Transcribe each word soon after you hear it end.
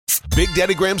Big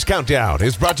Daddy Graham's Countdown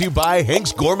is brought to you by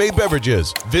Hank's Gourmet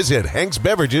Beverages. Visit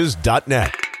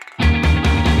hanksbeverages.net.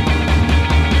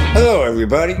 Hello,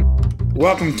 everybody.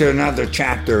 Welcome to another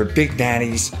chapter of Big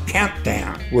Daddy's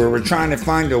Countdown, where we're trying to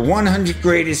find the 100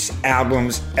 greatest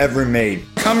albums ever made.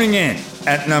 Coming in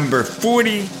at number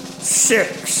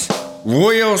 46,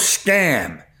 Royal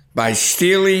Scam by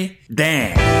Steely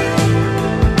Dan.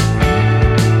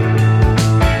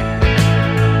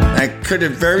 I could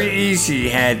have very easily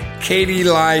had Katy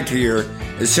Lied here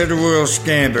instead of Royal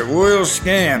Scam, but Royal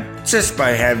Scam, just by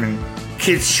having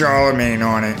Kid Charlemagne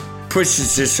on it,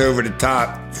 pushes this over the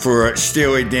top for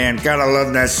Steely Dan. Gotta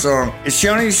love that song. It's the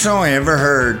only song I ever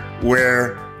heard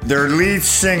where their lead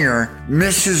singer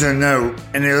misses a note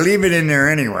and they leave it in there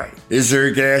anyway. Is there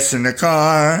gas in the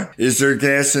car? Is there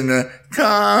gas in the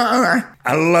car?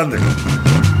 I love it.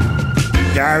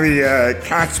 Gary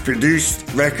Cox produced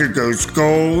record goes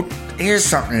gold. Here's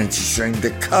something interesting.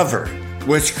 The cover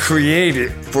was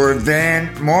created for a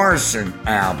Van Morrison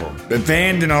album. The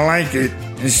band didn't like it,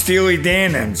 and Steely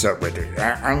Dan ends up with it.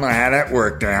 I don't know how that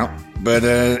worked out, but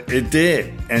it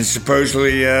did. And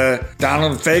supposedly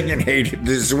Donald Fagen hated it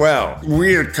as well.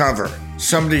 Weird cover.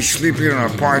 Somebody sleeping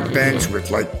on a park bench with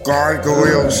like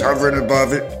gargoyles hovering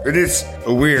above it. It is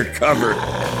a weird cover.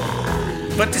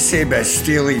 What to say about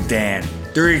Steely Dan?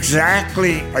 They're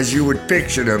exactly as you would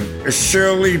picture them. A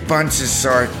surly bunch of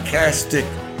sarcastic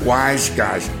wise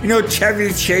guys. You know,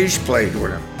 Chevy Chase played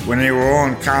with them when they were all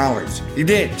in college. He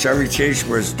did. Chevy Chase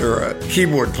was their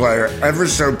keyboard player ever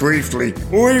so briefly,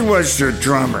 or he was their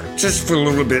drummer, just for a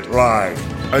little bit live.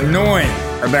 Annoying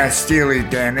about Steely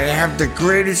Dan, they have the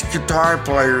greatest guitar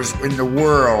players in the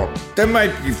world. There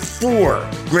might be 4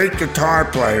 great guitar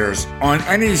players on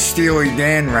any Steely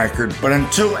Dan record, but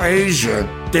until Asia,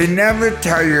 they never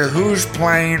tell you who's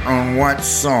playing on what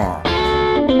song.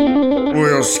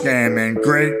 Royal Scam, man,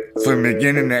 great from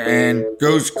beginning to end.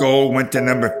 Goes Gold went to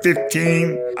number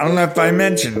 15. I don't know if I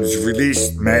mentioned it was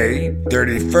released May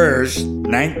 31st,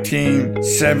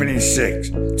 1976.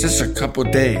 Just a couple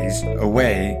days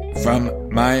away from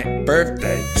my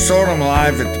birthday. Saw them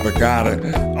live at the Borgata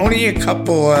only a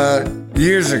couple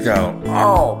years ago.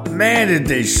 Oh man, did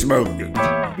they smoke it.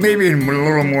 Maybe a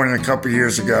little more than a couple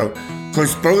years ago.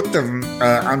 Because both of them,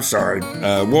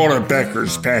 Walter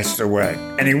Becker's passed away.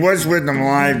 And he was with them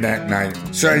live that night.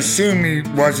 So I assume he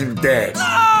wasn't dead.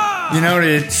 You know,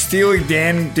 Steely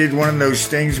Dan did one of those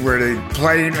things where they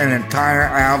played an entire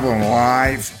album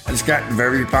live. It's gotten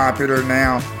very popular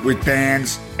now with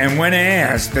bands. And when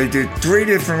asked, they did 3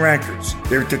 different records.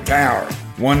 They were at the Tower.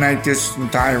 One night this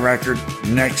entire record,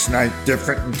 next night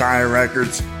different entire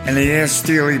records. And they asked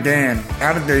Steely Dan,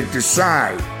 how did they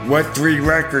decide what 3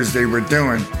 records they were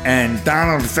doing? And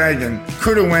Donald Fagen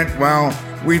could have went, well,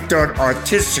 we thought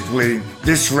artistically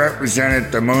this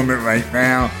represented the moment right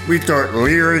now. We thought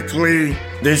lyrically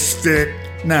this fit.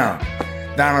 No,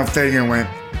 Donald Fagen went,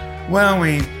 well,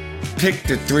 we picked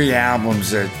the 3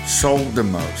 albums that sold the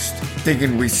most,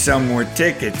 thinking we'd sell more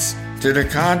tickets to the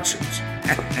concerts.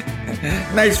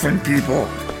 Nice when people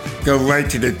go right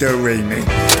to the do-re-mi.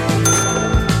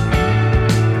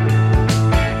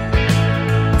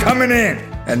 Coming in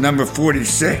at number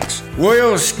 46,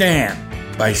 Royal Scam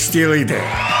by Steely Dan.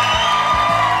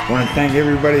 I want to thank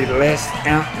everybody at Last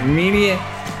Out Media.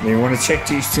 If you want to check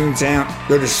these tunes out,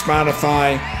 go to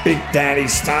Spotify, Big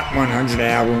Daddy's Top 100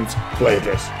 Albums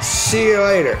playlist. See you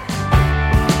later.